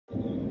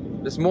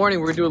This morning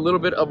we're gonna do a little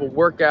bit of a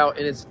workout,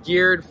 and it's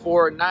geared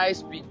for a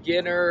nice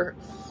beginner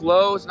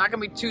flow. It's not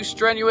gonna be too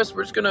strenuous.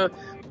 We're just gonna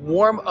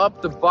warm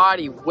up the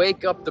body,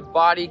 wake up the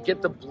body,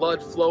 get the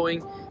blood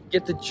flowing,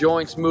 get the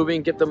joints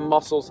moving, get the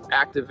muscles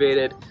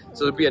activated.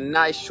 So it'll be a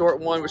nice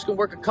short one. We're just gonna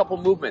work a couple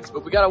movements,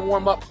 but we gotta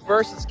warm up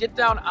first. Let's get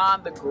down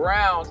on the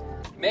ground,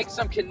 make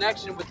some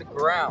connection with the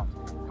ground.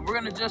 And we're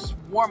gonna just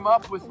warm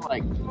up with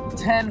like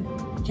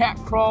 10 cat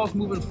crawls,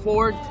 moving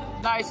forward,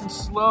 nice and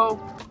slow,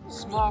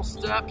 small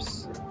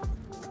steps.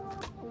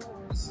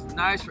 This is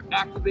nice for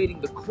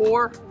activating the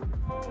core,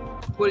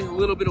 putting a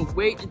little bit of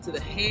weight into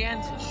the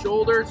hands and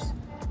shoulders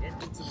and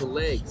into the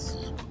legs.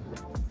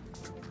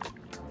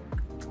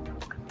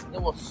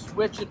 Then we'll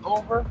switch it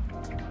over.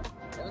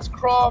 And let's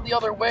crawl the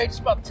other way,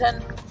 just about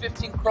 10 to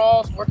 15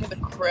 crawls, working the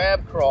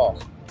crab crawl.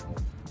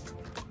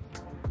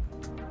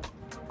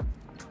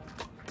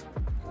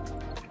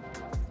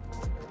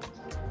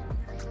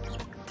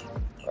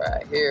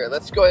 Right here,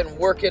 let's go ahead and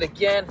work it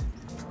again.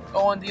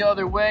 Going the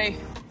other way.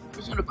 We're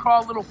just gonna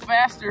crawl a little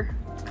faster,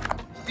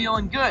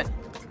 feeling good.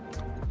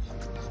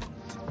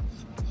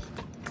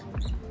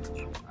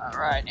 All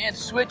right, and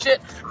switch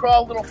it.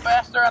 Crawl a little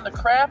faster on the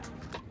crab,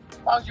 as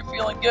long as you're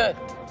feeling good.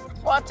 If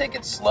you want to take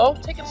it slow,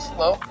 take it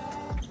slow.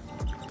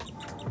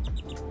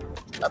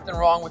 Nothing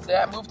wrong with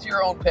that. Move to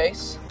your own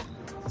pace.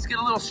 Let's get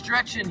a little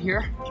stretch in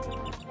here.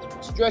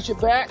 Stretch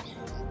it back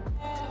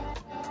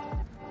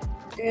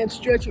and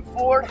stretch it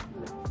forward.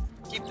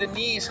 Keep the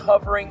knees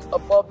hovering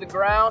above the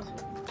ground.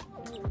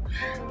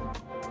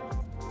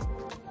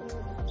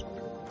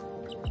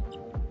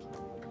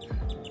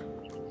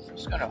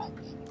 Just gonna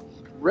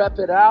rep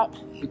it out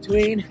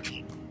between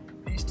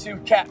these two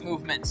cat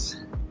movements.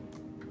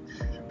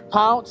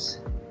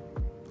 Pounce,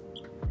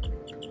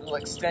 a little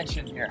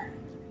extension here.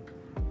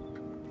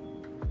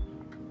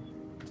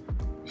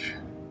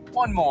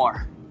 One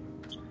more.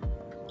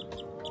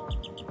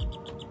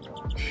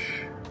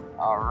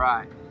 All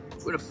right,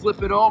 we're gonna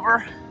flip it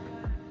over.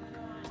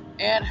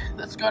 And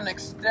let's go and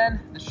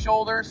extend the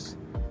shoulders.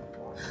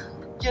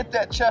 Get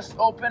that chest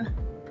open.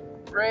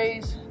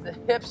 Raise the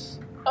hips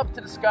up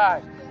to the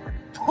sky.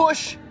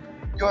 Push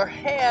your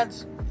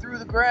hands through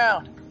the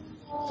ground.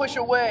 Push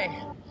away.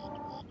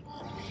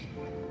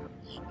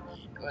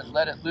 Go ahead and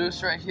let it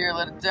loose right here.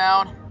 Let it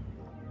down.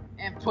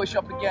 And push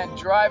up again.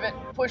 Drive it.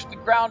 Push the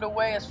ground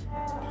away as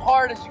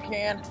hard as you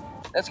can.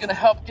 That's going to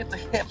help get the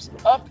hips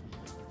up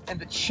and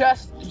the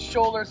chest and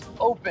shoulders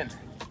open.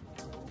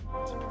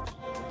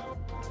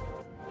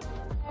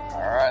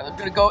 All right, we're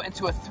gonna go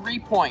into a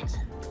 3-point.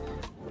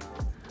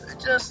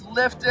 Just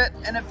lift it,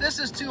 and if this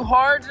is too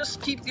hard,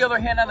 just keep the other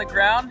hand on the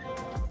ground.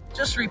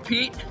 Just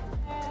repeat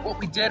what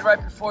we did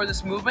right before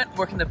this movement,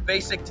 working the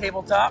basic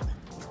tabletop.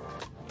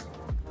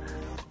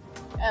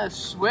 And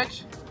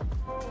switch,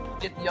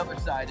 get the other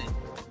side in.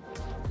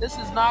 This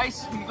is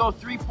nice, when you go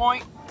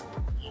 3-point,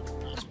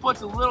 just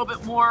puts a little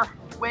bit more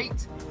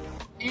weight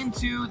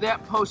into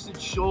that posted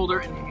shoulder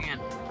and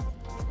hand.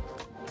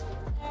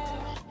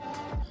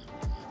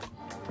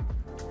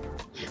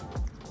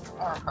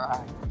 All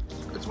right,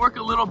 let's work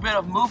a little bit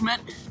of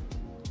movement.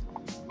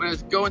 We're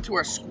gonna go into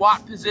our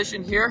squat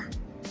position here.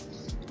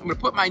 I'm gonna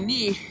put my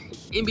knee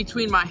in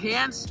between my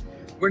hands.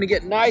 We're gonna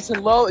get nice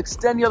and low,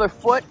 extend the other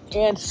foot,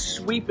 and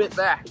sweep it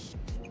back.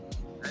 All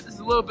right, this is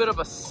a little bit of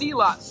a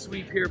C-lot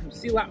sweep here from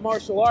C-lot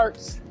Martial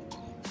Arts.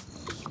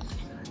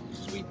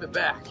 Sweep it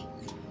back.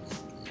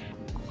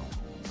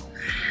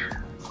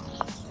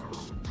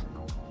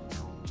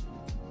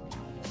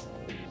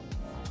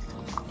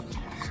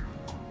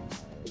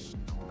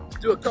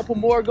 Do a couple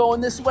more going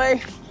this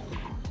way.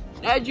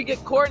 As you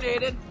get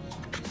coordinated,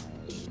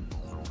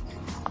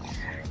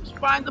 just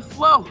find the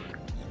flow.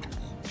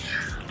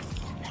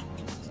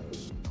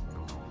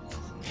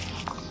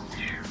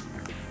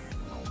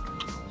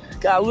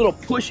 Got a little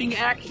pushing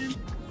action.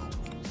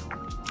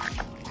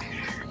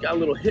 Got a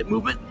little hip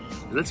movement.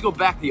 And let's go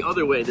back the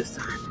other way this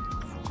time.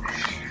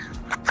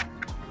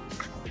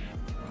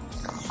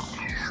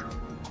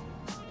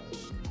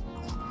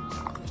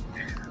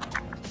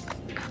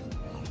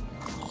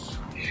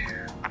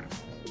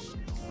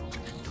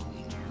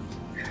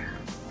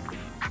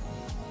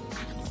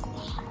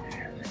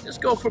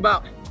 Just go for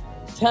about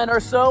 10 or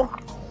so.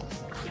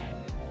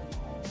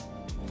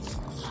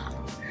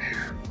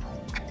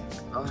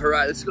 All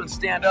right, let's go and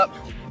stand up.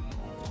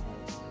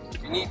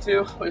 If you need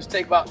to, we'll just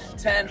take about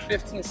 10,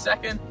 15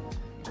 second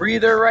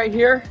breather right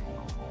here.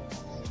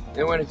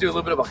 Then we're gonna do a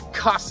little bit of a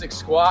Cossack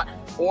squat,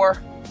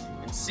 or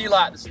in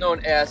C-lot, it's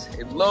known as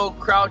a low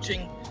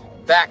crouching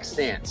back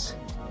stance.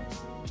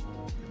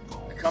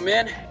 Come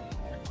in,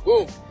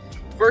 boom.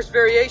 First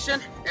variation,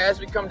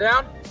 as we come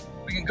down,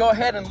 we can go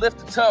ahead and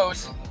lift the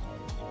toes,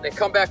 then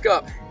come back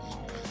up.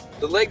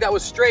 The leg that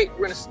was straight,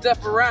 we're gonna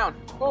step around.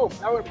 Boom,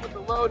 now we're gonna put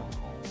the load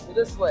to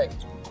this leg.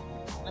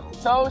 Lift the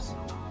toes,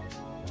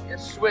 and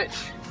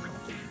switch.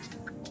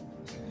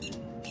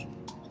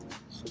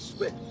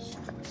 Switch.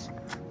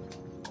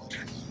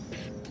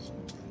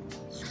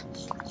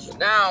 So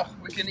now,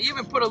 we can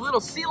even put a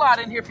little C-lot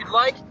in here if you'd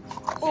like.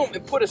 Boom,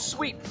 and put a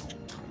sweep.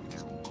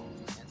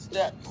 And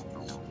step.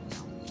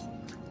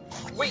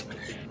 sweep,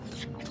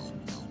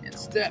 and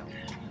step.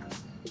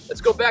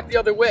 Let's go back the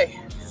other way.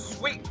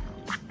 Sweep,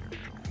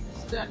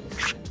 step,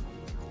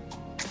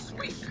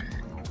 sweep,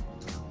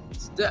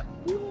 step.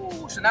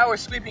 Ooh, so now we're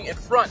sweeping in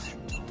front.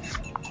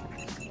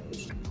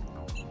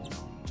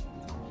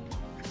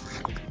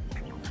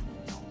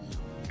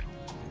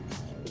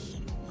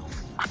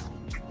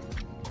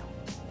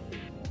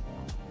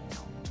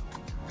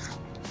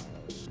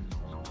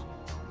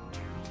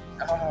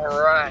 All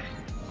right.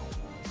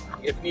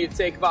 If you need to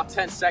take about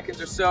 10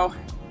 seconds or so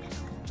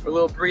for a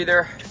little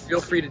breather,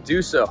 feel free to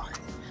do so.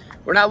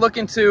 We're not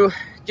looking to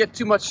get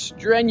too much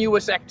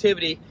strenuous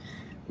activity.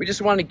 We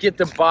just want to get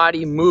the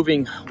body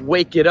moving,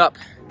 wake it up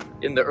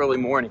in the early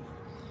morning.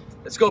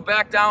 Let's go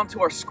back down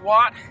to our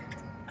squat.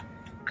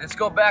 Let's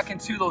go back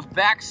into those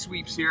back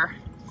sweeps here.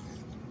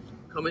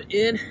 Coming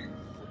in.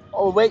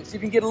 Oh, wait, so you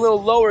can get a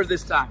little lower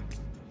this time.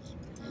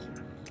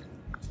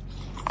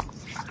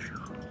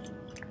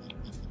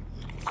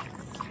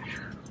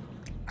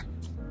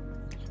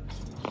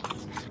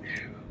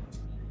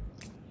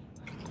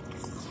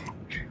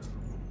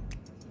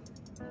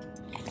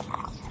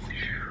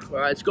 All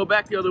right, let's go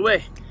back the other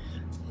way.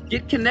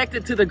 Get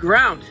connected to the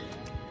ground.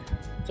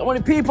 So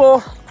many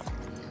people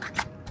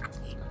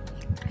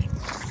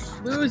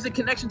lose the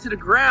connection to the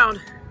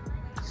ground,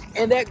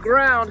 and that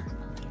ground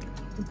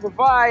can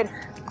provide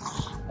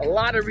a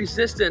lot of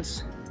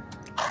resistance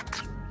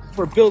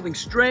for building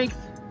strength,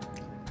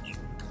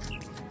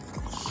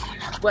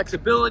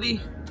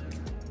 flexibility,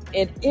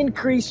 and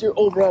increase your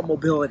overall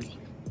mobility.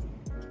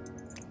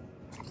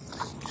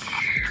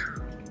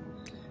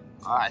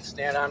 All right,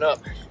 stand on up.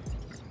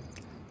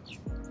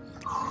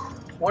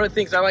 One of the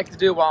things I like to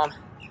do while I'm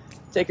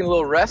taking a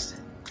little rest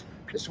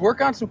is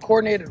work on some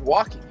coordinated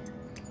walking.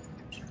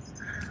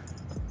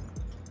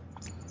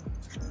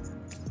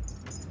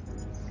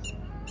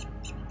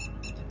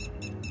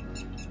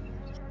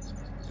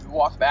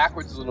 Walk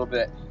backwards a little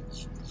bit.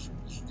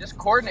 Just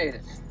coordinate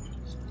it.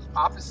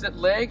 Opposite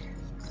leg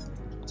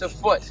to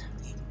foot.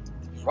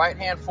 Right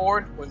hand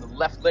forward when the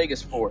left leg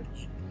is forward.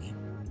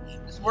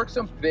 Just work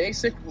some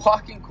basic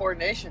walking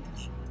coordination.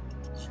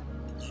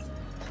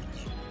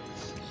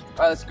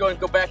 All right, let's go and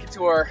go back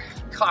into our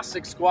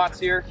Cossack squats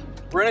here.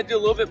 We're gonna do a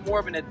little bit more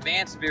of an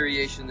advanced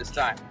variation this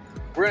time.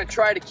 We're gonna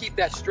try to keep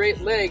that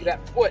straight leg,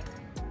 that foot,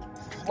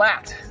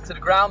 flat to the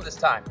ground this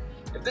time.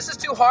 If this is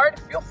too hard,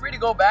 feel free to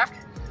go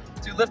back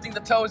to lifting the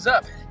toes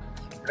up.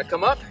 We're gonna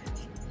come up,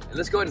 and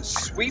let's go ahead and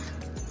sweep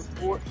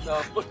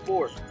the foot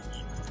forward.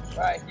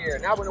 Right here.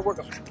 Now we're gonna work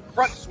a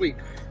front sweep.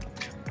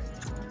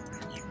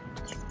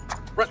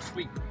 Front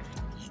sweep.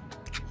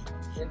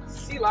 In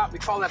Silat, we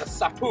call that a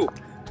sapu.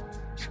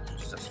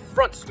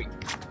 Front sweep.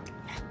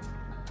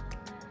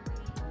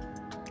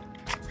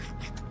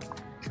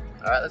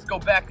 All right, let's go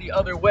back the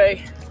other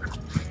way.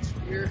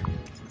 Here.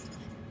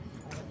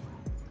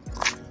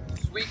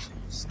 Sweep,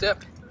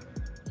 step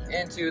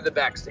into the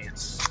back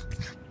stance.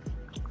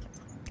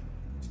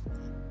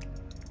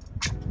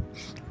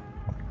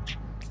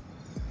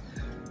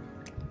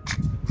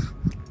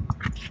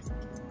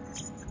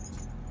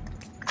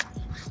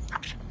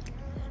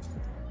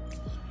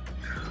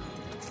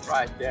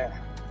 Right there.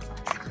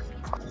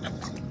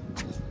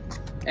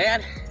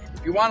 And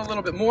if you want a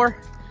little bit more,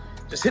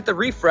 just hit the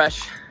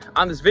refresh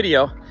on this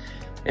video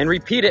and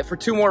repeat it for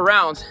 2 more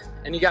rounds,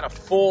 and you got a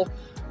full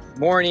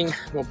morning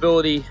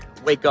mobility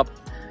wake up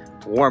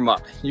warm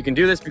up. You can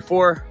do this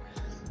before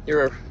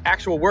your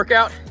actual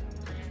workout.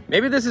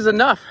 Maybe this is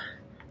enough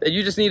that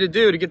you just need to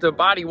do to get the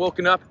body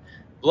woken up,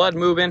 blood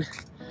moving,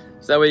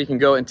 so that way you can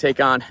go and take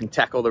on and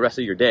tackle the rest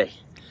of your day.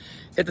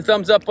 Hit the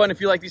thumbs up button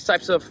if you like these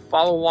types of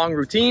follow along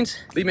routines.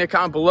 Leave me a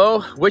comment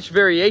below which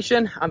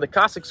variation on the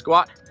Cossack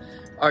squat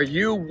are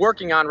you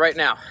working on right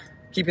now?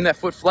 Keeping that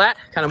foot flat,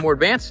 kind of more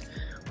advanced,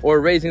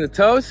 or raising the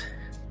toes,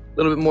 a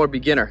little bit more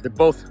beginner. They're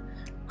both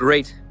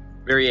great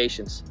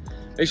variations.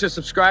 Make sure to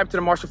subscribe to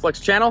the Martial Flex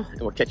channel, and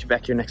we'll catch you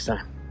back here next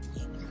time.